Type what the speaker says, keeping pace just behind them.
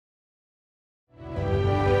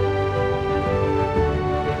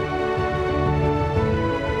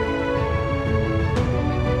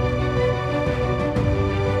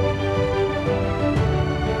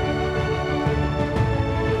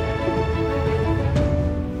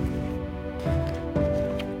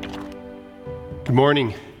Good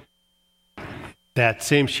morning. That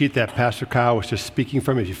same sheet that Pastor Kyle was just speaking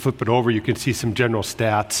from, if you flip it over, you can see some general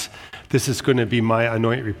stats. This is going to be my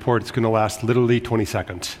anoint report. It's going to last literally 20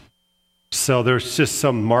 seconds. So there's just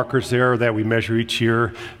some markers there that we measure each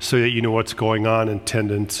year so that you know what's going on in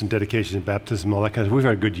attendance and dedication and baptism, all that kind of stuff. We've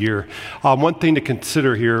had a good year. One thing to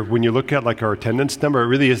consider here, when you look at like our attendance number, it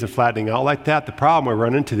really isn't flattening out like that. The problem we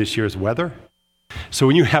run into this year is weather. So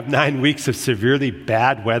when you have 9 weeks of severely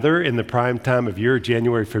bad weather in the prime time of year,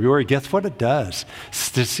 January, February, guess what it does?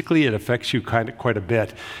 Statistically, it affects you quite a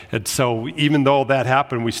bit. And so even though that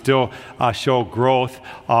happened, we still show growth.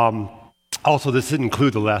 Also, this didn't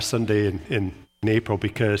include the last Sunday in April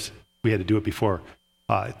because we had to do it before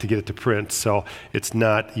to get it to print. So it's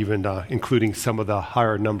not even including some of the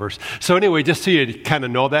higher numbers. So anyway, just so you kind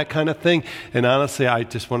of know that kind of thing. And honestly, I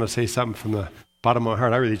just want to say something from the bottom of my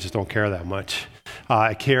heart. I really just don't care that much.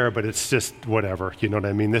 I care, but it's just whatever. You know what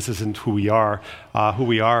I mean? This isn't who we are. Who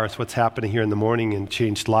we are is what's happening here in the morning and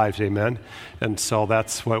changed lives. Amen. And so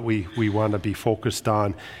that's what we want to be focused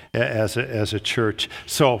on as a church.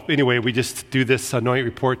 So anyway, we just do this anoint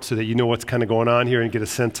report so that you know what's kind of going on here and get a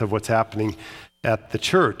sense of what's happening at the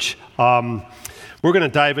church. We're going to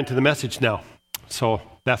dive into the message now. So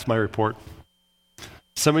that's my report.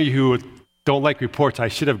 Some of you who don't like reports, I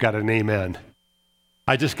should have got an amen.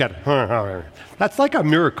 I just got, that's like a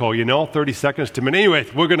miracle, 30 seconds to a minute. Anyway,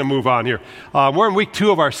 we're going to move on here. We're in week 2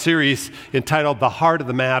 of our series entitled The Heart of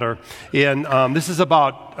the Matter. And this is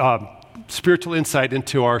about spiritual insight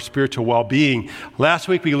into our spiritual well-being. Last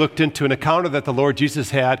week, we looked into an encounter that the Lord Jesus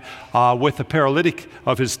had with a paralytic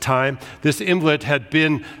of his time. This invalid had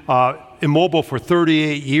been immobile for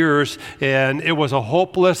 38 years, and it was a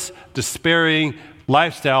hopeless, despairing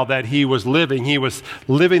lifestyle that he was living. He was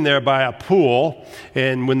living there by a pool,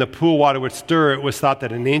 and when the pool water would stir, it was thought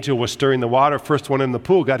that an angel was stirring the water. First one in the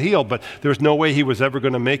pool got healed, but there was no way he was ever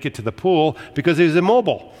going to make it to the pool because he was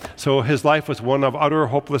immobile. So his life was one of utter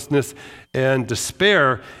hopelessness and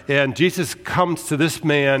despair. And Jesus comes to this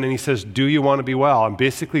man and he says, do you want to be well? And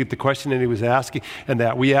basically the question that he was asking and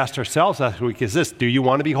that we asked ourselves last week is this: do you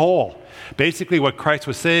want to be whole? Basically what Christ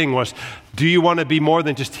was saying was, do you want to be more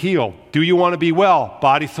than just healed? Do you want to be well,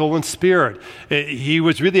 body, soul, and spirit? He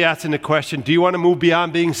was really asking the question, do you want to move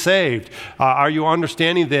beyond being saved? Are you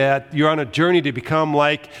understanding that you're on a journey to become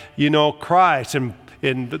like, Christ and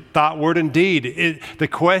in thought, word, and deed? The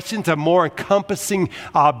question's a more encompassing,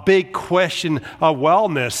 big question of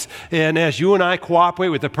wellness. And as you and I cooperate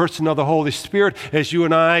with the person of the Holy Spirit, as you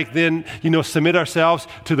and I then, submit ourselves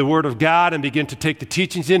to the Word of God and begin to take the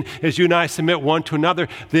teachings in, as you and I submit one to another,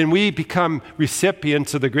 then we become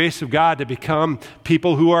recipients of the grace of God to become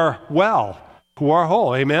people who are well, who are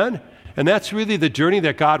whole. Amen? And that's really the journey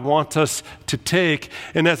that God wants us to take.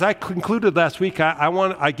 And as I concluded last week,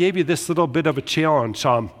 I gave you this little bit of a challenge.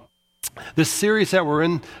 This series that we're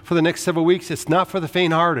in for the next several weeks, it's not for the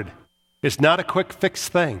faint-hearted. It's not a quick fix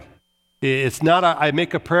thing. It's not a I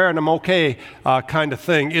make a prayer and I'm okay kind of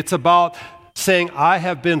thing. It's about saying, I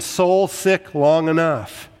have been soul sick long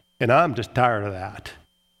enough, and I'm just tired of that.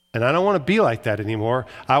 And I don't want to be like that anymore.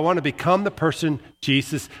 I want to become the person,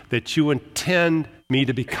 Jesus, that you intend me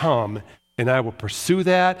to become. And I will pursue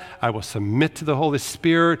that. I will submit to the Holy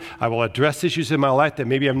Spirit. I will address issues in my life that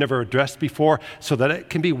maybe I've never addressed before so that it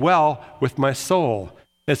can be well with my soul.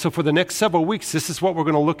 And so for the next several weeks, this is what we're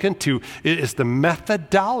going to look into. It is the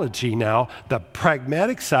methodology now, the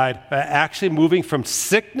pragmatic side, actually moving from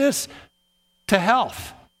sickness to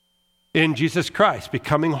health in Jesus Christ,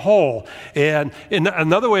 becoming whole. And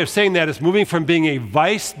another way of saying that is moving from being a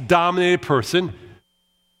vice-dominated person,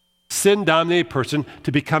 sin-dominated person,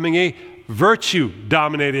 to becoming a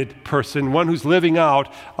virtue-dominated person, one who's living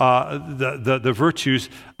out the virtues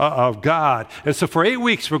of God. And so for 8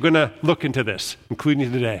 weeks, we're going to look into this,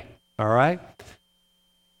 including today. All right?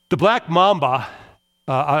 The black mamba,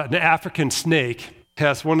 an African snake,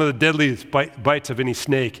 has one of the deadliest bites of any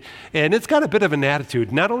snake. And it's got a bit of an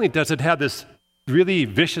attitude. Not only does it have this really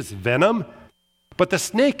vicious venom, but the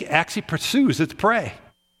snake actually pursues its prey.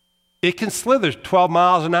 It can slither 12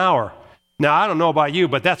 miles an hour. Now, I don't know about you,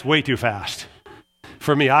 but that's way too fast.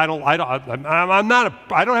 For me, I don't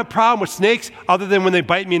have a problem with snakes other than when they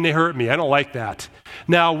bite me and they hurt me. I don't like that.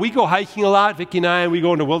 Now, we go hiking a lot, Vicki and I, and we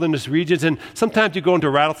go into wilderness regions, and sometimes you go into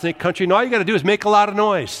rattlesnake country, and all you got to do is make a lot of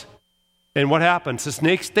noise. And what happens? The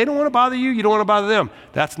snakes, they don't want to bother you. You don't want to bother them.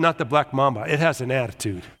 That's not the black mamba. It has an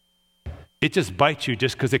attitude. It just bites you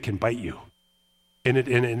just because it can bite you. And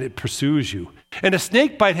it pursues you. And a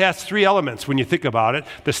snake bite has 3 elements when you think about it.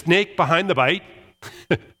 The snake behind the bite,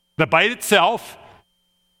 the bite itself,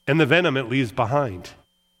 and the venom it leaves behind.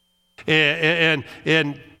 And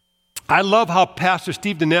I love how Pastor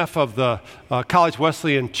Steve Deneff of the College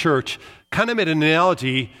Wesleyan Church kind of made an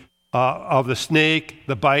analogy of the snake,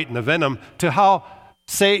 the bite, and the venom to how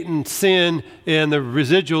Satan, sin, and the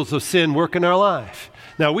residuals of sin work in our life.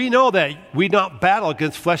 Now, we know that we don't battle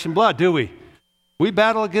against flesh and blood, do we? We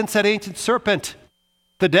battle against that ancient serpent,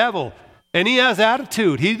 the devil, and he has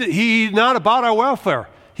attitude. He's not about our welfare.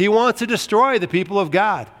 He wants to destroy the people of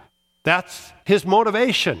God. That's his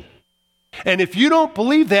motivation. And if you don't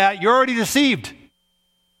believe that, you're already deceived.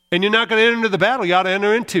 And you're not going to enter into the battle you ought to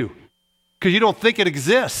enter into because you don't think it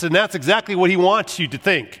exists. And that's exactly what he wants you to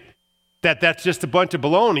think, that that's just a bunch of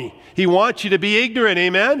baloney. He wants you to be ignorant,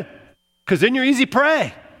 amen? Because then you're easy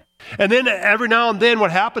prey. And then every now and then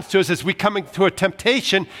what happens to us is we come into a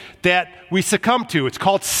temptation that we succumb to. It's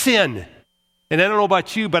called sin. And I don't know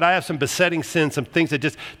about you, but I have some besetting sins, some things that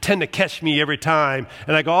just tend to catch me every time.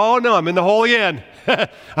 And I go, oh no, I'm in the hole again.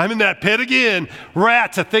 I'm in that pit again.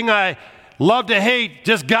 Rats, a thing I love to hate,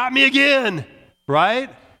 just got me again, right?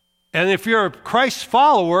 And if you're a Christ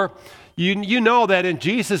follower, you know that in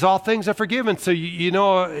Jesus all things are forgiven. So you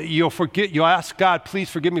know you'll ask God, please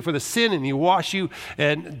forgive me for the sin, and He wash you.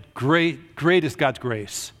 And great is God's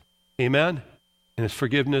grace, amen. And His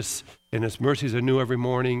forgiveness and His mercies are new every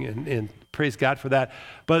morning, and praise God for that.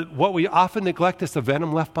 But what we often neglect is the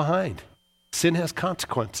venom left behind. Sin has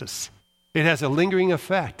consequences. It has a lingering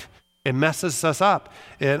effect. It messes us up.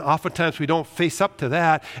 And oftentimes we don't face up to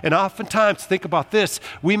that. And oftentimes, think about this,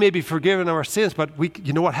 we may be forgiven of our sins, but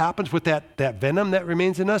you know what happens with that venom that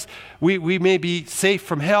remains in us? We may be safe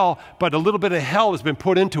from hell, but a little bit of hell has been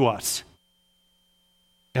put into us.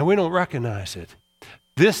 And we don't recognize it.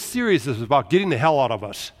 This series is about getting the hell out of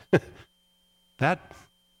us.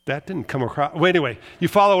 That didn't come across. Well, anyway, you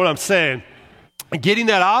follow what I'm saying. Getting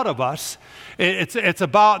that out of us, it's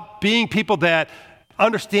about being people that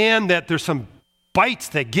understand that there's some bites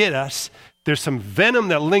that get us, there's some venom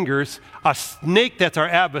that lingers, a snake that's our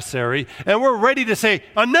adversary, and we're ready to say,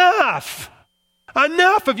 enough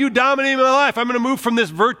of you dominating my life. I'm going to move from this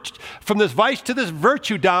vice to this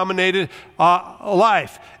virtue-dominated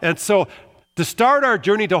life. And so to start our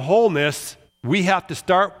journey to wholeness, we have to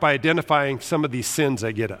start by identifying some of these sins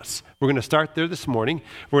that get us. We're going to start there this morning.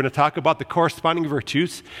 We're going to talk about the corresponding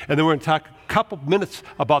virtues, and then we're going to talk a couple minutes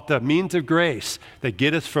about the means of grace that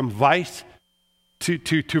get us from vice to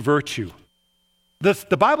virtue.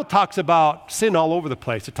 The Bible talks about sin all over the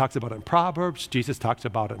place. It talks about it in Proverbs. Jesus talks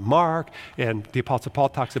about it in Mark, and the Apostle Paul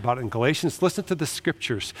talks about it in Galatians. Listen to the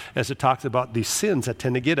scriptures as it talks about these sins that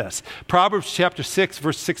tend to get us. Proverbs chapter 6,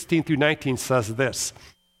 verse 16 through 19 says this.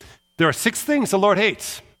 There are 6 things the Lord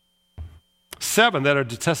hates, 7 that are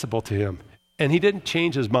detestable to Him, and He didn't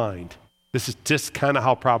change His mind. This is just kind of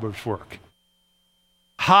how Proverbs work.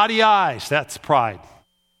 Haughty eyes, that's pride.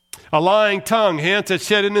 A lying tongue, hands that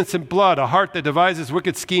shed innocent blood, a heart that devises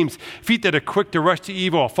wicked schemes, feet that are quick to rush to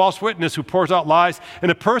evil, a false witness who pours out lies, and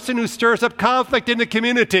a person who stirs up conflict in the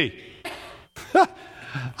community. I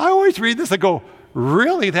always read this and go,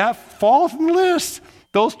 really, that falls in the list?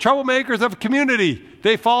 Those troublemakers of a community,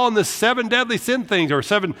 they fall in the 7 deadly sin things, or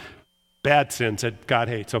 7 bad sins that God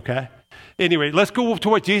hates, okay? Anyway, let's go to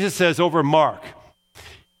what Jesus says over in Mark.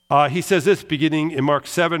 He says this beginning in Mark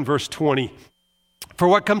 7, verse 20. For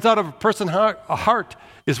what comes out of a person's heart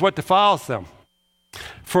is what defiles them.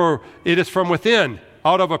 For it is from within,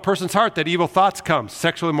 out of a person's heart, that evil thoughts come.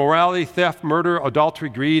 Sexual immorality, theft, murder, adultery,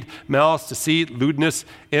 greed, malice, deceit, lewdness,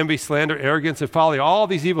 envy, slander, arrogance, and folly. All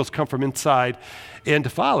these evils come from inside and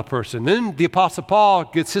defile a person. Then the Apostle Paul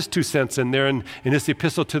gets his 2 cents in there in his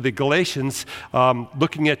epistle to the Galatians,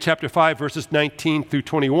 looking at chapter 5, verses 19 through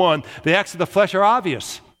 21. The acts of the flesh are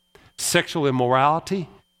obvious. Sexual immorality,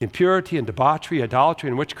 impurity and debauchery, idolatry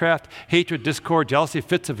and witchcraft, hatred, discord, jealousy,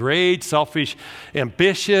 fits of rage, selfish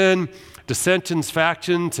ambition, dissensions,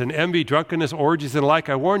 factions, and envy, drunkenness, orgies, and the like.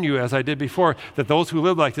 I warn you, as I did before, that those who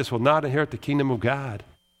live like this will not inherit the kingdom of God.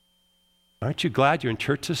 Aren't you glad you're in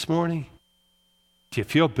church this morning? Do you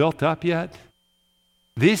feel built up yet?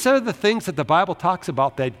 These are the things that the Bible talks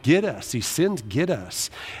about that get us. These sins get us.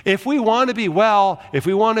 If we want to be well, if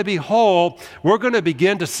we want to be whole, we're going to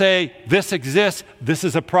begin to say, this exists, this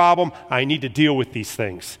is a problem, I need to deal with these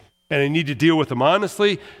things. And I need to deal with them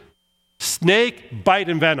honestly. Snake, bite,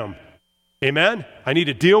 and venom. Amen? I need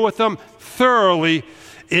to deal with them thoroughly.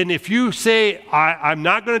 And if you say, I'm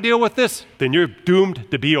not going to deal with this, then you're doomed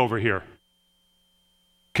to be over here.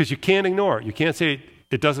 Because you can't ignore it. You can't say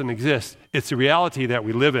it doesn't exist. It's the reality that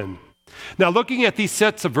we live in. Now, looking at these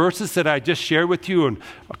sets of verses that I just shared with you, and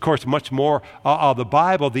of course much more of the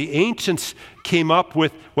Bible, the ancients came up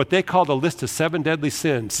with what they called a list of 7 deadly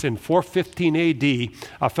sins. In 415 AD,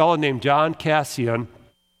 a fellow named John Cassian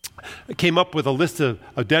came up with a list of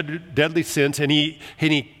deadly sins, and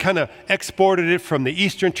he kind of exported it from the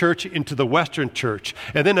Eastern Church into the Western Church.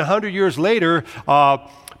 And then 100 years later,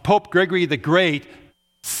 Pope Gregory the Great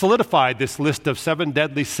solidified this list of 7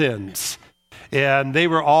 deadly sins. And they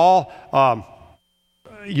were all, of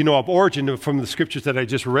origin from the scriptures that I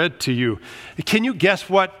just read to you. Can you guess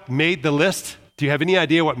what made the list? Do you have any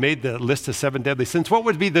idea what made the list of 7 deadly sins? What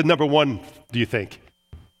would be the number one, do you think?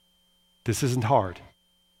 This isn't hard.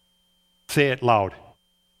 Say it loud.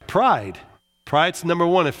 Pride. Pride's number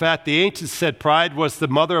one. In fact, the ancients said pride was the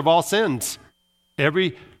mother of all sins.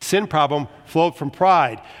 Every sin problem flowed from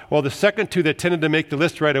pride. Well, the second two that tended to make the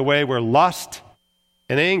list right away were lust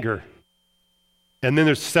and anger. And then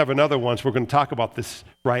there's 7 other ones. We're going to talk about this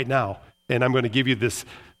right now. And I'm going to give you this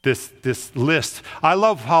list. I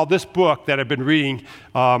love how this book that I've been reading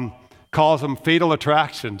calls them fatal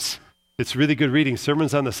attractions. It's really good reading.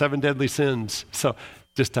 Sermons on the 7 deadly sins. So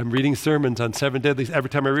I'm reading sermons on 7 deadly.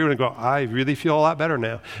 Every time I read one, I go, I really feel a lot better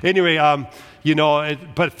now. Anyway,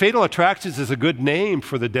 but fatal attractions is a good name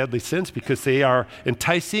for the deadly sins because they are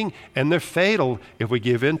enticing and they're fatal if we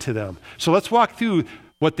give in to them. So let's walk through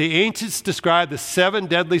what the ancients described as 7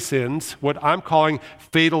 deadly sins, what I'm calling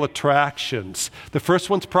fatal attractions. The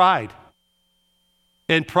first one's pride.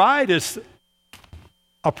 And pride is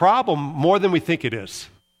a problem more than we think it is.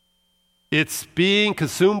 It's being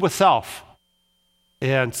consumed with self.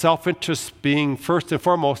 And self-interest being first and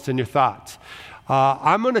foremost in your thoughts.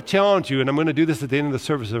 I'm going to challenge you, and I'm going to do this at the end of the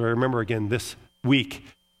service, if I remember again this week,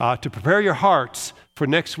 to prepare your hearts for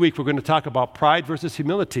next week. We're going to talk about pride versus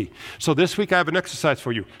humility. So this week I have an exercise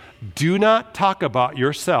for you. Do not talk about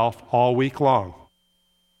yourself all week long.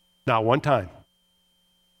 Not one time.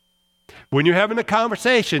 When you're having a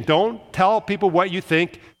conversation, don't tell people what you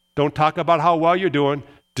think. Don't talk about how well you're doing.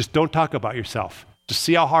 Just don't talk about yourself. Just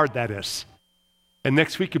see how hard that is. And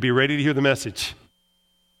next week, you'll be ready to hear the message.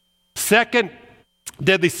 Second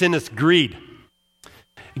deadly sin is greed.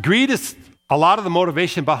 Greed is a lot of the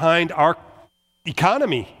motivation behind our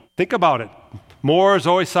economy. Think about it. More is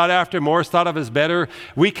always sought after. More is thought of as better.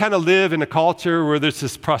 We kind of live in a culture where there's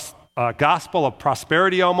this gospel of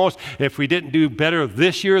prosperity almost. If we didn't do better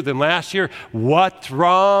this year than last year, what's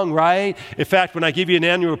wrong, right? In fact, when I give you an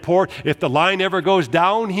annual report, if the line ever goes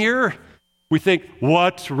down here, we think,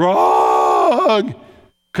 what's wrong?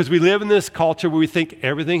 Because we live in this culture where we think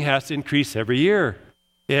everything has to increase every year.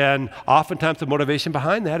 And oftentimes the motivation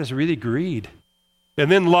behind that is really greed.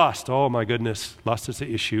 And then lust. Oh my goodness, lust is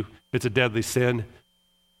an issue. It's a deadly sin.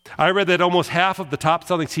 I read that almost half of the top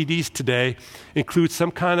selling CDs today include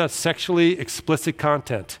some kind of sexually explicit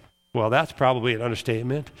content. Well, that's probably an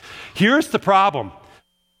understatement. Here's the problem.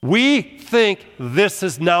 We think this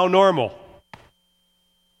is now normal.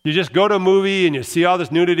 You just go to a movie and you see all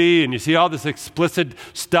this nudity and you see all this explicit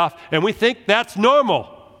stuff, and we think that's normal.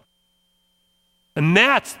 And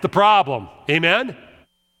that's the problem. Amen?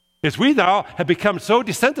 Is we now have become so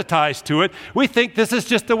desensitized to it, we think this is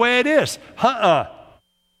just the way it is.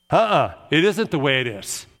 It isn't the way it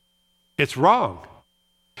is. It's wrong.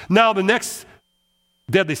 Now, the next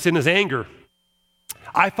deadly sin is anger.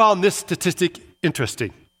 I found this statistic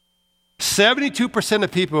interesting. 72%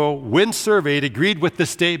 of people, when surveyed, agreed with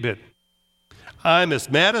this statement. I'm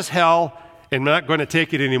as mad as hell and not going to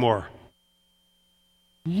take it anymore.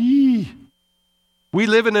 Yee. We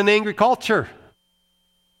live in an angry culture.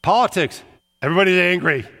 Politics, everybody's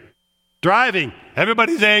angry. Driving,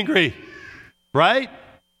 everybody's angry. Right?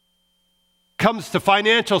 Comes to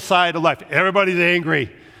financial side of life, everybody's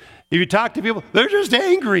angry. If you talk to people, they're just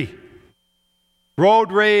angry.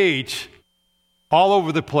 Road rage. All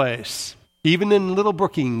over the place, even in Little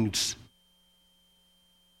Brookings.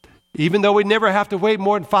 Even though we never have to wait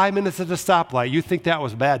more than 5 minutes at a stoplight, you think that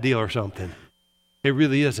was a bad deal or something. It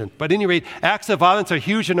really isn't. But at any rate, acts of violence are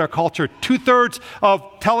huge in our culture. 2/3 of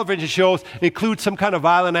television shows include some kind of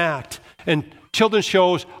violent act, and children's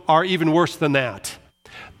shows are even worse than that.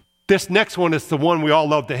 This next one is the one we all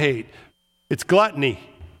love to hate. It's gluttony.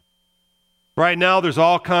 Right now, there's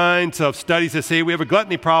all kinds of studies that say we have a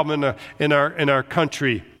gluttony problem in our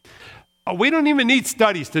country. We don't even need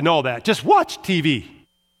studies to know that. Just watch TV.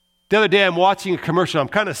 The other day, I'm watching a commercial. I'm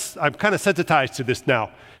kind of sensitized to this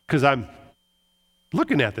now because I'm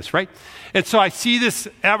looking at this, right? And so I see this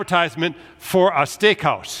advertisement for a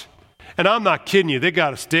steakhouse, and I'm not kidding you. They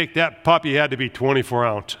got a steak. That puppy had to be 24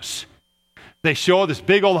 ounces. They show this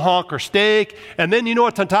big old honker steak, and then you know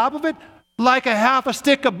what's on top of it? Like a half a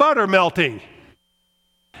stick of butter melting.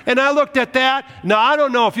 And I looked at that. Now, I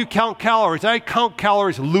don't know if you count calories. I count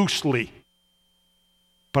calories loosely.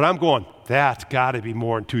 But I'm going, that's got to be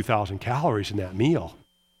more than 2,000 calories in that meal.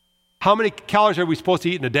 How many calories are we supposed to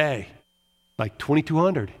eat in a day? Like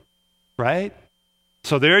 2,200, right?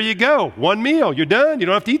 So there you go. One meal, you're done. You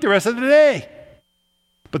don't have to eat the rest of the day.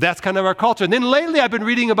 But that's kind of our culture. And then lately I've been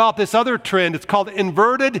reading about this other trend. It's called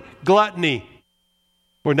inverted gluttony,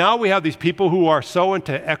 where now we have these people who are so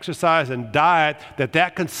into exercise and diet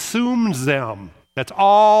that consumes them. That's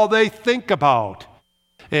all they think about.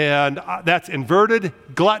 And that's inverted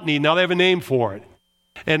gluttony. Now they have a name for it.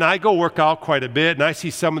 And I go work out quite a bit, and I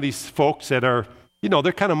see some of these folks that are,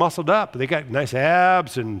 they're kind of muscled up. They got nice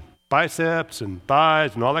abs and biceps and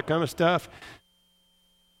thighs and all that kind of stuff.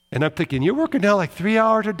 And I'm thinking, you're working out like 3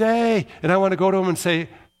 hours a day. And I want to go to them and say,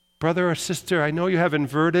 brother or sister, I know you have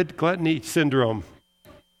inverted gluttony syndrome.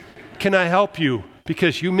 Can I help you?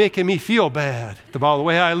 Because you're making me feel bad about the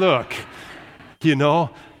way I look,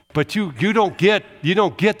 But you don't get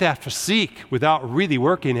that physique without really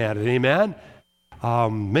working at it, amen?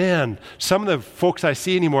 Man, some of the folks I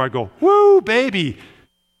see anymore, I go, woo, baby.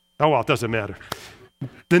 Oh, well, it doesn't matter.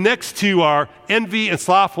 The next two are envy and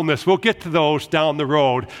slothfulness. We'll get to those down the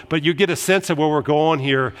road, but you get a sense of where we're going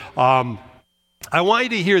here. I want you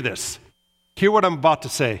to hear this. Hear what I'm about to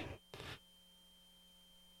say.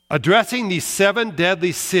 Addressing these 7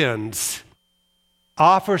 deadly sins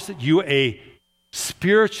offers you a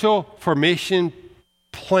spiritual formation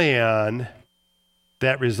plan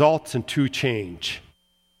that results in true change.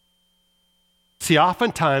 See,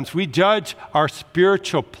 oftentimes we judge our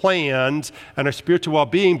spiritual plans and our spiritual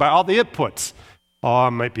well-being by all the inputs. Oh, I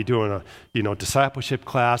might be doing a discipleship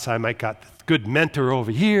class. I might got a good mentor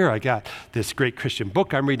over here. I got this great Christian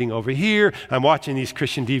book I'm reading over here. I'm watching these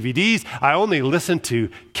Christian DVDs. I only listen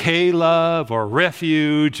to K-Love or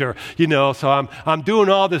Refuge or, so I'm doing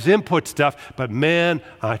all this input stuff. But man,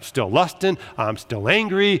 I'm still lusting. I'm still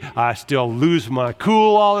angry. I still lose my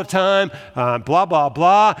cool all the time. Blah, blah,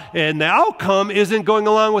 blah. And the outcome isn't going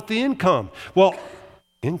along with the income. Well,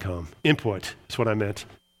 input is what I meant.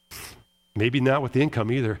 Maybe not with the income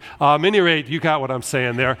either. At any rate, you got what I'm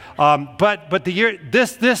saying there. But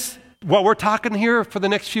what we're talking here for the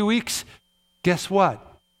next few weeks, guess what?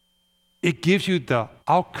 It gives you the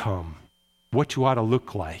outcome, what you ought to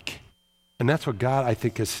look like. And that's what God, I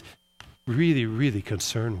think, is really, really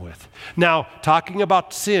concerned with. Now, talking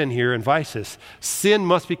about sin here and vices, sin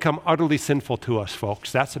must become utterly sinful to us,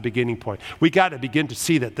 folks. That's the beginning point. We got to begin to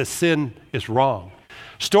see that the sin is wrong.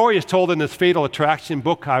 Story is told in this Fatal Attraction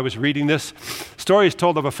book. I was reading this. Story is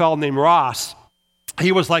told of a fellow named Ross.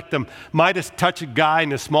 He was like the Midas touch guy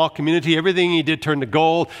in a small community. Everything he did turned to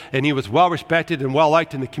gold, and he was well respected and well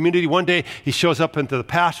liked in the community. One day, he shows up into the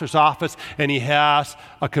pastor's office, and he has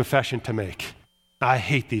a confession to make. I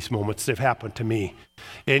hate these moments. They've happened to me.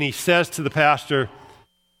 And he says to the pastor,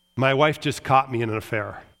 my wife just caught me in an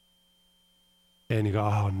affair. And you go,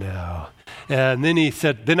 oh no. And then he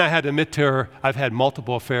said, then I had to admit to her, I've had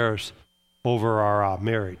multiple affairs over our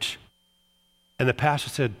marriage. And the pastor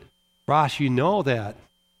said, Ross, you know that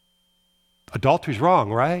adultery's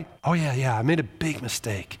wrong, right? Oh yeah, I made a big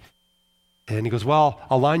mistake. And he goes, well,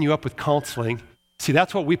 I'll line you up with counseling. See,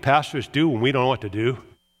 that's what we pastors do when we don't know what to do.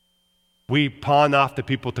 We pawn off the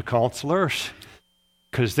people to counselors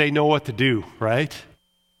because they know what to do, right?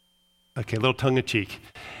 Okay, a little tongue-in-cheek.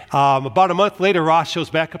 About a month later, Ross shows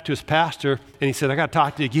back up to his pastor, and he said, I got to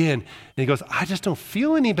talk to you again. And he goes, I just don't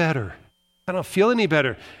feel any better. I don't feel any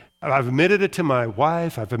better. I've admitted it to my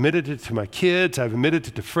wife. I've admitted it to my kids. I've admitted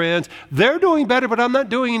it to friends. They're doing better, but I'm not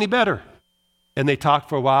doing any better. And they talked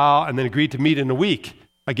for a while and then agreed to meet in a week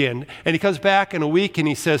again. And he comes back in a week, and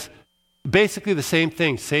he says basically the same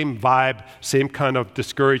thing, same vibe, same kind of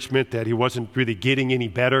discouragement that he wasn't really getting any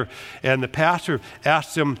better. And the pastor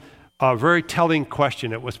asked him a very telling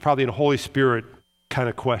question. It was probably a Holy Spirit kind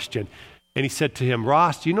of question. And he said to him,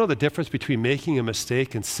 Ross, do you know the difference between making a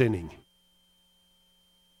mistake and sinning?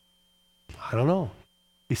 I don't know.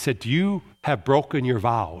 He said, you have broken your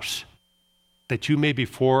vows that you may be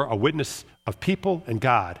before a witness of people and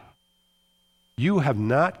God. You have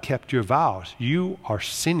not kept your vows. You are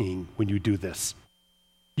sinning when you do this.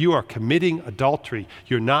 You are committing adultery.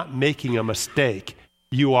 You're not making a mistake.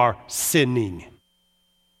 You are sinning.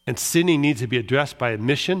 And sinning needs to be addressed by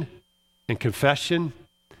admission and confession.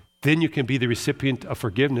 Then you can be the recipient of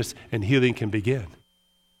forgiveness and healing can begin.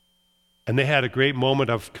 And they had a great moment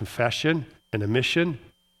of confession and admission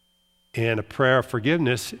and a prayer of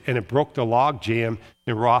forgiveness, and it broke the log jam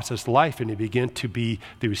in Ross's life, and he began to be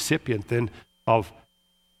the recipient then of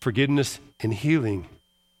forgiveness and healing,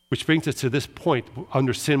 which brings us to this point.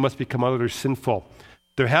 Under sin must become utterly sinful.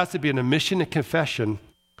 There has to be an admission and confession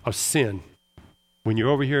of sin. When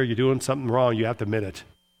you're over here, you're doing something wrong, you have to admit it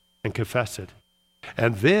and confess it.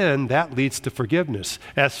 And then that leads to forgiveness.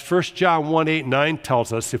 As 1 John 1, 8, 9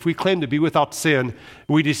 tells us, if we claim to be without sin,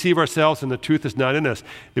 we deceive ourselves and the truth is not in us.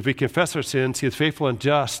 If we confess our sins, he is faithful and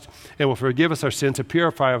just and will forgive us our sins and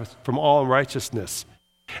purify us from all unrighteousness.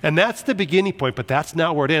 And that's the beginning point, but that's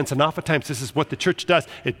not where it ends. And oftentimes this is what the church does.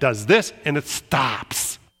 It does this and it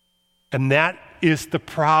stops. And that is the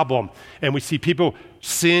problem. And we see people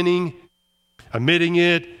sinning, admitting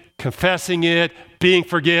it, confessing it, being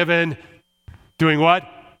forgiven, doing what?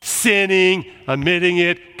 Sinning, admitting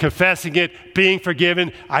it, confessing it, being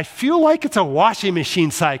forgiven. I feel like it's a washing machine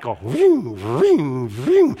cycle. Ring, ring,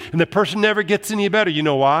 ring. And the person never gets any better. You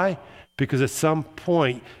know why? Because at some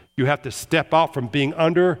point, you have to step out from being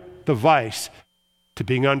under the vice to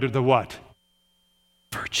being under the what?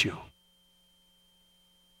 Virtue.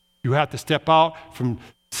 You have to step out from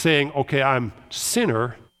saying, okay, I'm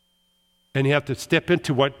sinner, and you have to step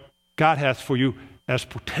into what God has for you as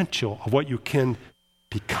potential of what you can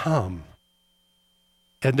become.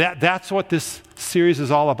 And that's what this series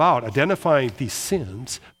is all about, identifying these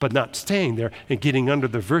sins, but not staying there and getting under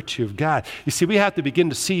the virtue of God. You see, we have to begin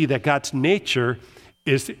to see that God's nature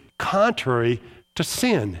is contrary to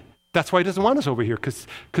sin. That's why he doesn't want us over here, because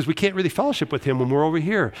we can't really fellowship with him when we're over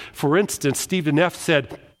here. For instance, Steve Neff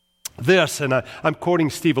said this, and I'm quoting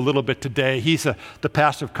Steve a little bit today. He's the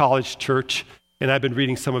pastor of College Church, and I've been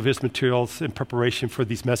reading some of his materials in preparation for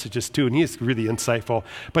these messages too, and he is really insightful.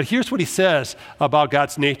 But here's what he says about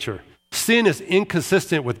God's nature. Sin is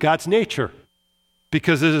inconsistent with God's nature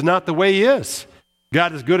because it is not the way he is.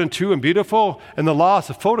 God is good and true and beautiful, and the law is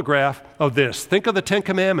a photograph of this. Think of the Ten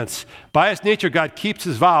Commandments. By his nature, God keeps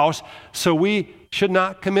his vows, so we should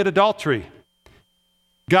not commit adultery.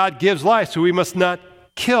 God gives life, so we must not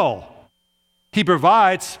kill. He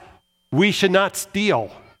provides, we should not steal.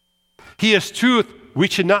 He is truth, we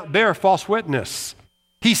should not bear false witness.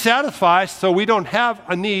 He satisfies, so we don't have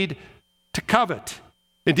a need to covet.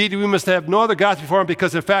 Indeed, we must have no other gods before him,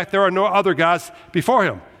 because in fact, there are no other gods before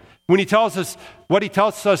him. When he tells us what he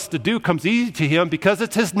tells us to do comes easy to him because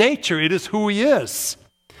it's his nature. It is who he is.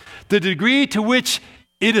 The degree to which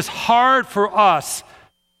it is hard for us,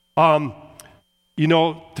 to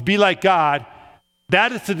be like God,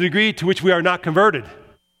 that is the degree to which we are not converted.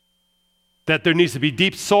 That there needs to be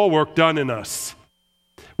deep soul work done in us.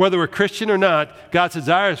 Whether we're Christian or not, God's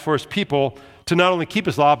desire is for his people to not only keep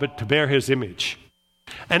his law, but to bear his image.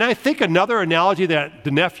 And I think another analogy that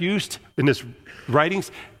the Neff used in his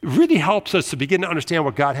writings really helps us to begin to understand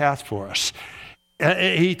what God has for us.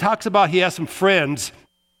 He talks about he has some friends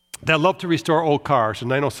that love to restore old cars,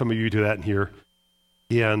 and I know some of you do that in here.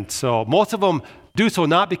 And so most of them do so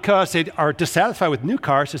not because they are dissatisfied with new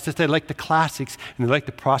cars, it's just they like the classics and they like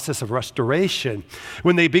the process of restoration.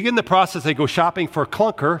 When they begin the process, they go shopping for a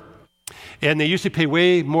clunker, and they usually pay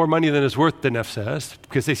way more money than it's worth, the Neff says,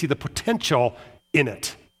 because they see the potential in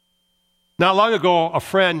it. Not long ago, a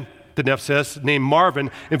friend, the Neff says, named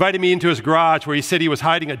Marvin, invited me into his garage where he said he was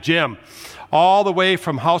hiding a gem. All the way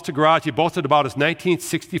from house to garage, he boasted about his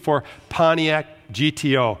 1964 Pontiac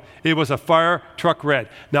GTO. It was a fire truck red.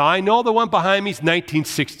 Now, I know the one behind me is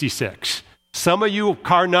 1966. Some of you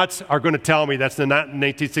car nuts are going to tell me that's not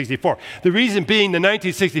 1964. The reason being the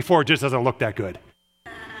 1964 just doesn't look that good.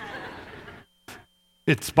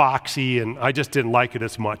 It's boxy, and I just didn't like it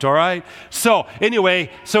as much, all right? So anyway,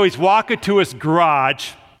 he's walking to his garage.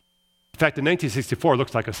 In fact, the 1964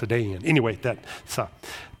 looks like a sedan. Anyway, so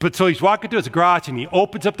he's walking to his garage, and he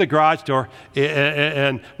opens up the garage door,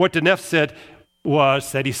 and what the Neff said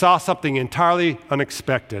was that he saw something entirely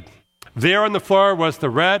unexpected. There on the floor was the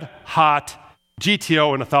red-hot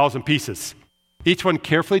GTO in 1,000 pieces, each one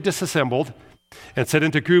carefully disassembled and set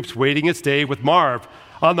into groups waiting its day with Marv.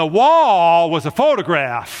 On the wall was a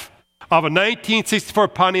photograph of a 1964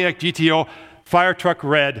 Pontiac GTO fire truck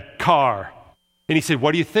red car. And he said,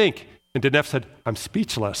 "What do you think?" And Neff said, "I'm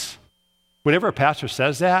speechless." Whenever a pastor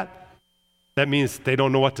says that, that means they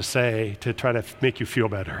don't know what to say to try to make you feel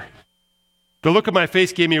better. The look on my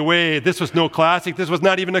face gave me away. This was no classic. This was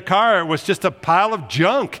not even a car. It was just a pile of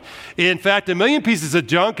junk. In fact, 1 million pieces of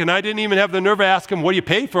junk, and I didn't even have the nerve to ask him, "What do you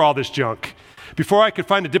pay for all this junk?" Before I could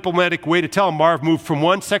find a diplomatic way to tell him, Marv moved from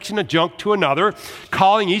one section of junk to another,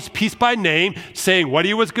 calling each piece by name, saying what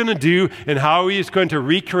he was going to do and how he was going to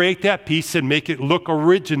recreate that piece and make it look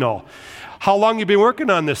original. "How long have you been working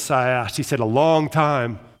on this?" I asked. He said, "A long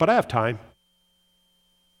time, but I have time."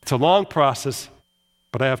 It's a long process,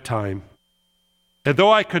 but I have time. And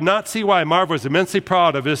though I could not see why, Marv was immensely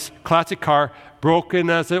proud of his classic car, broken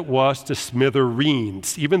as it was to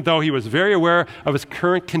smithereens. Even though he was very aware of his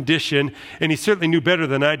current condition, and he certainly knew better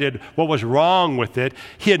than I did what was wrong with it,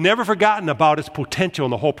 he had never forgotten about its potential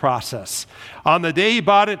in the whole process. On the day he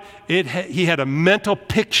bought it, he had a mental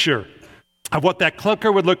picture of what that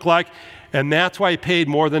clunker would look like, and that's why he paid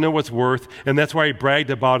more than it was worth, and that's why he bragged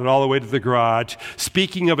about it all the way to the garage,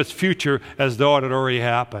 speaking of its future as though it had already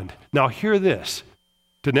happened. Now hear this.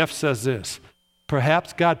 Denef says this: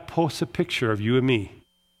 perhaps God posts a picture of you and me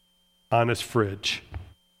on his fridge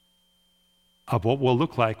of what we'll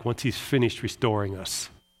look like once he's finished restoring us.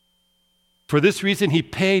 For this reason, he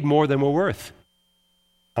paid more than we're worth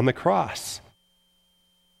on the cross.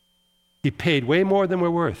 He paid way more than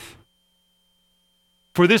we're worth.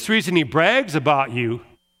 For this reason, he brags about you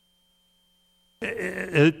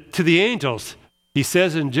to the angels. He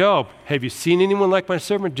says in Job, have you seen anyone like my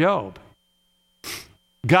servant Job?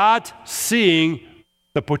 God's seeing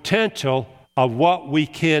the potential of what we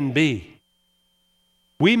can be.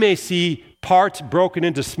 We may see parts broken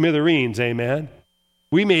into smithereens, amen?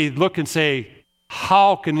 We may look and say,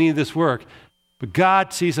 how can any of this work? But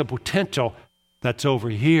God sees a potential that's over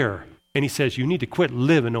here. And he says, you need to quit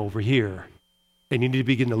living over here. And you need to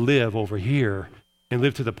begin to live over here and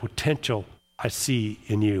live to the potential I see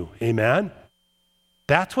in you. Amen?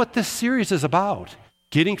 That's what this series is about.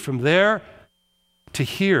 Getting from there to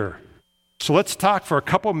here. So let's talk for a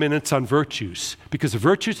couple minutes on virtues, because the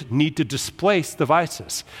virtues need to displace the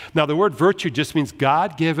vices. Now, the word virtue just means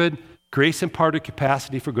God-given, grace-imparted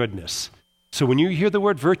capacity for goodness. So when you hear the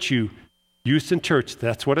word virtue used in church,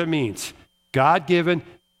 that's what it means. God-given,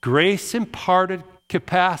 grace-imparted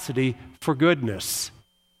capacity for goodness.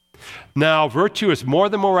 Now, virtue is more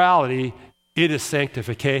than morality. It is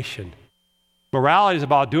sanctification. Morality is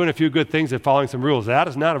about doing a few good things and following some rules. That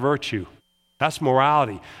is not a virtue. That's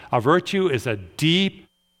morality. A virtue is a deep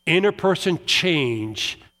interperson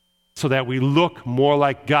change so that we look more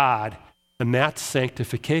like God, and that's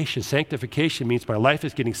sanctification. Sanctification means my life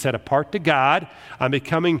is getting set apart to God. I'm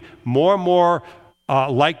becoming more and more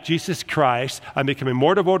like Jesus Christ. I'm becoming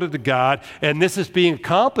more devoted to God, and this is being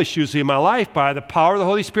accomplished usually in my life by the power of the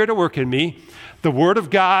Holy Spirit at work in me, the Word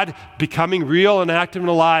of God becoming real and active and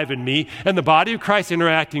alive in me, and the body of Christ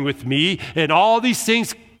interacting with me, and all these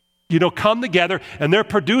things come together, and they're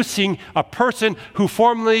producing a person who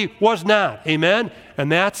formerly was not. Amen? And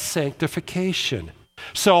that's sanctification.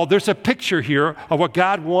 So there's a picture here of what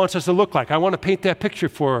God wants us to look like. I want to paint that picture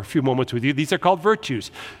for a few moments with you. These are called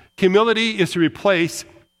virtues. Humility is to replace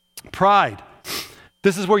pride.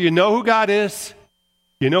 This is where you know who God is,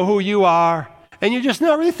 you know who you are, and you're just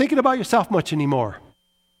not really thinking about yourself much anymore.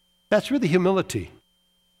 That's really humility.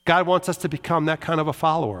 God wants us to become that kind of a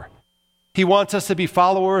follower. He wants us to be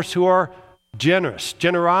followers who are generous.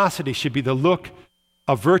 Generosity should be the look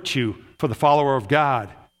of virtue for the follower of God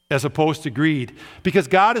as opposed to greed, because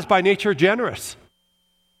God is by nature generous.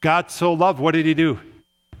 God so loved, what did he do?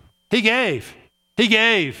 He gave. He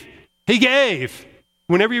gave. He gave.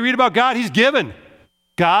 Whenever you read about God, he's given.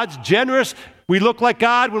 God's generous. We look like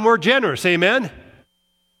God when we're generous. Amen?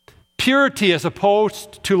 Purity as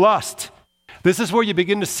opposed to lust. This is where you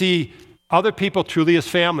begin to see other people truly as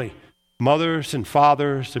family. Mothers and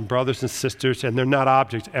fathers and brothers and sisters, and they're not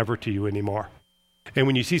objects ever to you anymore. And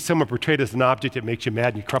when you see someone portrayed as an object, it makes you mad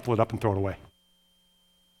and you crumple it up and throw it away.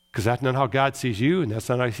 Because that's not how God sees you, and that's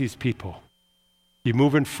not how he sees people. You're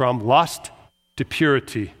moving from lust to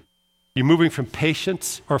purity. You're moving from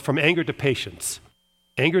patience, or from anger to patience.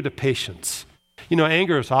 Anger to patience.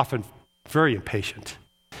 Anger is often very impatient.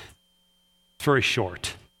 It's very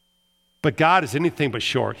short. But God is anything but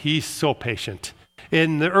short. He's so patient.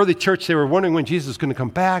 In the early church, they were wondering when Jesus was going to come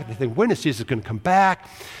back. They think, when is Jesus going to come back?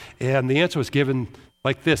 And the answer was given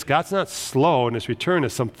like this: God's not slow in his return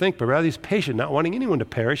as some think, but rather he's patient, not wanting anyone to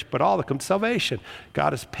perish, but all to come to salvation.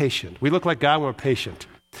 God is patient. We look like God when we're patient.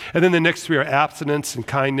 And then the next three are abstinence and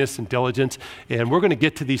kindness and diligence, and we're going to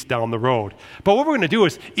get to these down the road. But what we're going to do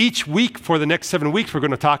is each week for the next 7 weeks, we're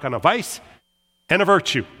going to talk on a vice and a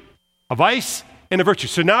virtue. A vice and a virtue.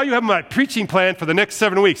 So now you have my preaching plan for the next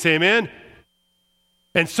 7 weeks. Amen?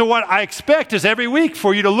 And so what I expect is every week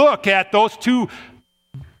for you to look at those two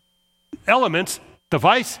elements, the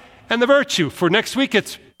vice and the virtue. For next week,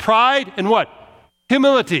 it's pride and what?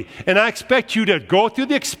 Humility. And I expect you to go through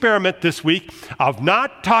the experiment this week of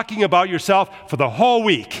not talking about yourself for the whole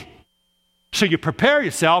week. So you prepare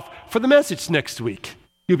yourself for the message next week.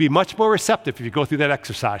 You'll be much more receptive if you go through that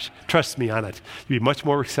exercise. Trust me on it. You'll be much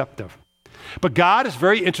more receptive. But God is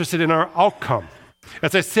very interested in our outcome.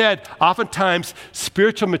 As I said, oftentimes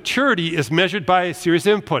spiritual maturity is measured by a series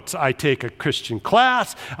of inputs. I take a Christian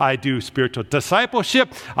class, I do spiritual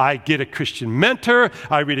discipleship, I get a Christian mentor,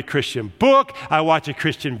 I read a Christian book, I watch a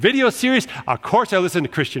Christian video series, of course I listen to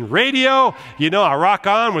Christian radio, I rock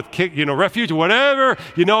on with, Refuge or whatever,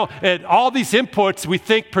 and all these inputs we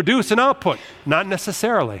think produce an output. Not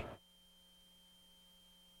necessarily.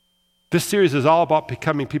 This series is all about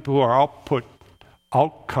becoming people who are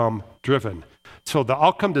outcome driven. So the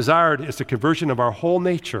outcome desired is the conversion of our whole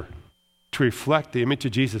nature to reflect the image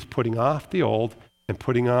of Jesus, putting off the old and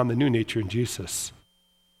putting on the new nature in Jesus.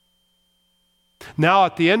 Now,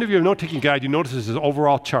 at the end of your note-taking guide, you notice this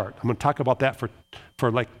overall chart. I'm going to talk about that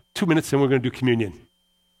for like 2 minutes, then we're going to do communion.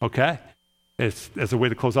 Okay? As a way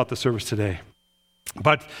to close out the service today.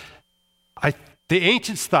 But the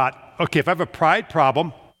ancients thought, okay, if I have a pride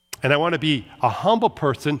problem, and I want to be a humble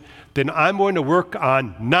person, then I'm going to work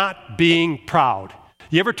on not being proud.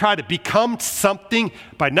 You ever try to become something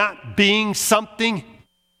by not being something?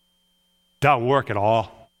 Doesn't work at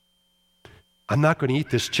all. I'm not going to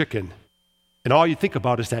eat this chicken. And all you think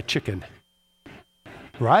about is that chicken.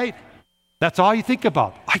 Right? That's all you think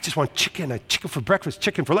about. I just want chicken for breakfast,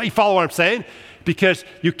 chicken for lunch. You follow what I'm saying? Because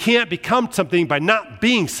you can't become something by not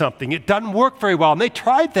being something. It doesn't work very well. And they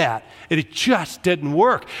tried that, and it just didn't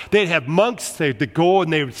work. They'd have monks, they'd go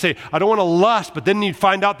and they would say, I don't want to lust, but then you'd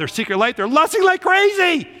find out their secret life, they're lusting like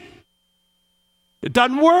crazy. It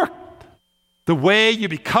doesn't work. The way you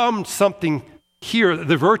become something here,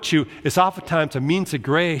 the virtue, is oftentimes a means of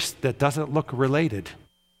grace that doesn't look related.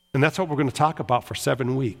 And that's what we're going to talk about for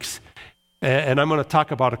 7 weeks. And I'm going to talk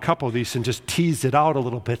about a couple of these and just tease it out a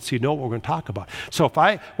little bit so you know what we're going to talk about. So if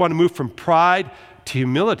I want to move from pride to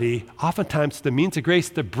humility, oftentimes the means of grace,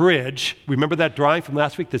 the bridge, remember that drawing from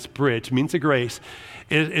last week, this bridge, means of grace,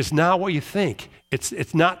 is not what you think.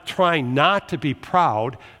 It's not trying not to be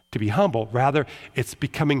proud, to be humble. Rather, it's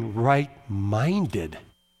becoming right-minded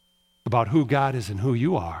about who God is and who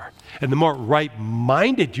you are. And the more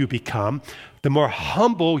right-minded you become, the more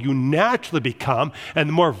humble you naturally become, and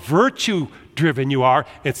the more virtue-driven you are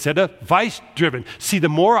instead of vice-driven. See, the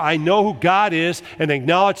more I know who God is and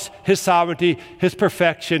acknowledge His sovereignty, His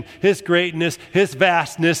perfection, His greatness, His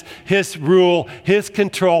vastness, His rule, His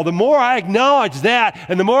control, the more I acknowledge that,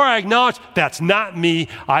 and the more I acknowledge that's not me,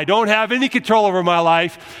 I don't have any control over my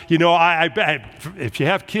life. If you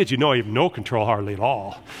have kids, you have no control hardly at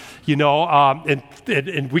all.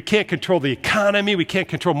 And we can't control the economy. We can't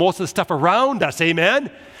control most of the stuff around us.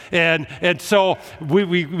 Amen? And so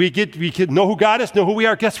we can know who God is, know who we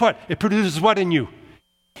are. Guess what? It produces what in you?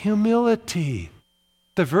 Humility,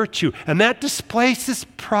 the virtue. And that displaces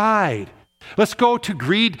pride. Let's go to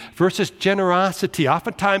greed versus generosity.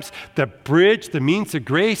 Oftentimes, the bridge, the means of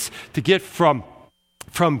grace to get from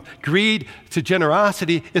greed to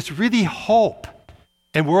generosity is really hope.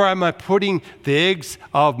 And where am I putting the eggs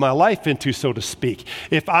of my life into, so to speak?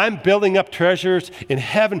 If I'm building up treasures in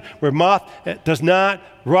heaven where moth does not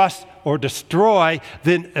rust or destroy,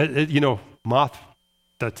 then, moth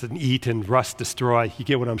doesn't eat and rust destroy. You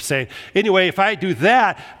get what I'm saying? Anyway, if I do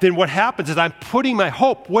that, then what happens is I'm putting my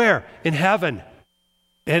hope where? In heaven.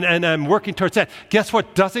 And I'm working towards that. Guess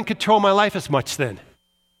what doesn't control my life as much then?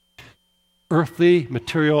 Earthly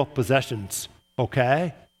material possessions,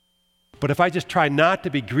 okay? But if I just try not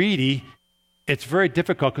to be greedy, it's very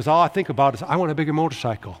difficult because all I think about is I want a bigger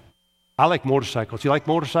motorcycle. I like motorcycles. You like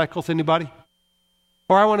motorcycles, anybody?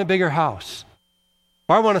 Or I want a bigger house.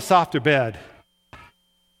 Or I want a softer bed.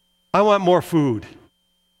 I want more food.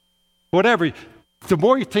 Whatever. The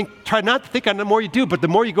more you try not to think on it, the more you do, but the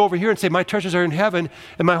more you go over here and say, my treasures are in heaven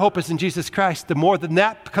and my hope is in Jesus Christ, the more then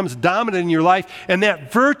that becomes dominant in your life, and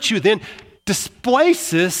that virtue then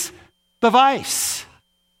displaces the vice.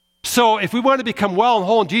 So if we want to become well and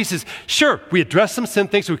whole in Jesus, sure, we address some sin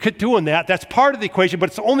things, we could doing that. That's part of the equation, but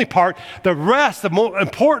it's the only part. The rest,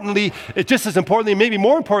 just as importantly, maybe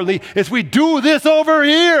more importantly, is we do this over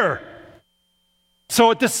here.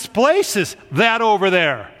 So it displaces that over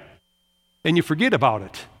there. And you forget about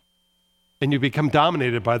it. And you become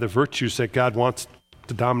dominated by the virtues that God wants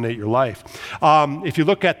to dominate your life. If you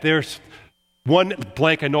look at there's one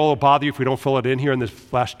blank I know will bother you if we don't fill it in here in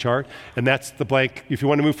this last chart, and that's the blank. If you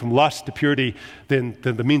want to move from lust to purity, then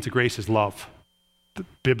the means of grace is love. The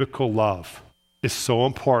biblical love is so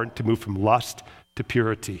important to move from lust to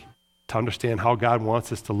purity, to understand how God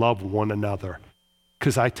wants us to love one another.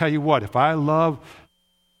 Because I tell you what, if I love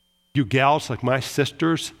you gals like my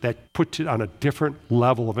sisters, that puts it on a different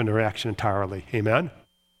level of interaction entirely. Amen?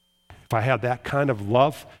 If I have that kind of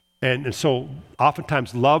love, and so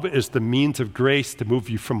oftentimes love is the means of grace to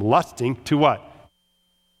move you from lusting to what?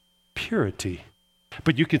 Purity.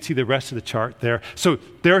 but you can see the rest of the chart there. So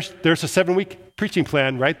there's a 7-week preaching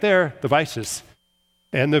plan right there, the vices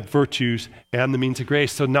and the virtues and the means of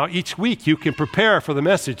grace. So now each week you can prepare for the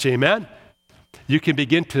message, amen? You can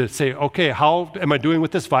begin to say, okay, how am I doing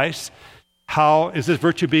with this vice? How is this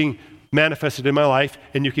virtue being manifested in my life?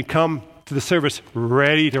 And you can come to the service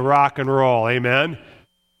ready to rock and roll, amen?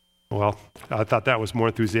 Well, I thought that was more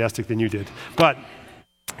enthusiastic than you did. But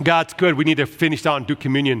God's good. We need to finish out and do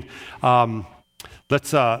communion.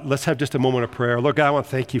 Let's have just a moment of prayer. Lord God, I want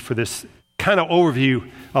to thank you for this kind of overview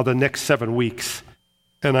of the next 7 weeks.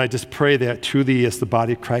 And I just pray that truly as the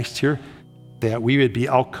body of Christ here, that we would be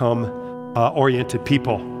outcome-oriented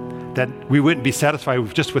people, that we wouldn't be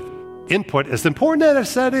satisfied just with input, as important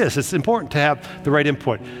as that is. It's important to have the right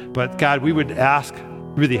input. But God, we would ask,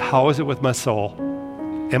 really, how is it with my soul?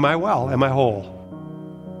 Am I well? Am I whole?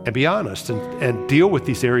 And be honest and deal with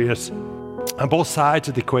these areas on both sides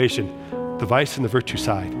of the equation, the vice and the virtue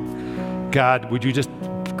side. God, would you just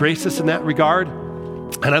grace us in that regard?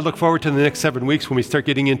 And I look forward to the next 7 weeks when we start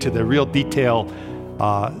getting into the real detail,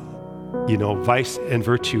 vice and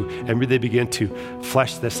virtue, and really begin to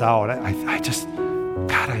flesh this out. I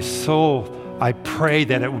pray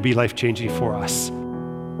that it would be life-changing for us.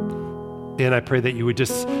 And I pray that you would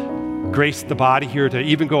just grace the body here to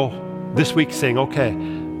even go this week saying, okay,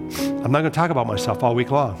 I'm not going to talk about myself all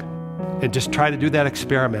week long, and just try to do that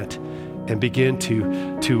experiment and begin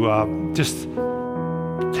to just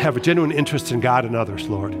have a genuine interest in God and others,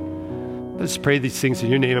 Lord. Let's pray these things in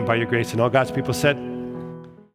your name and by your grace. And all God's people said,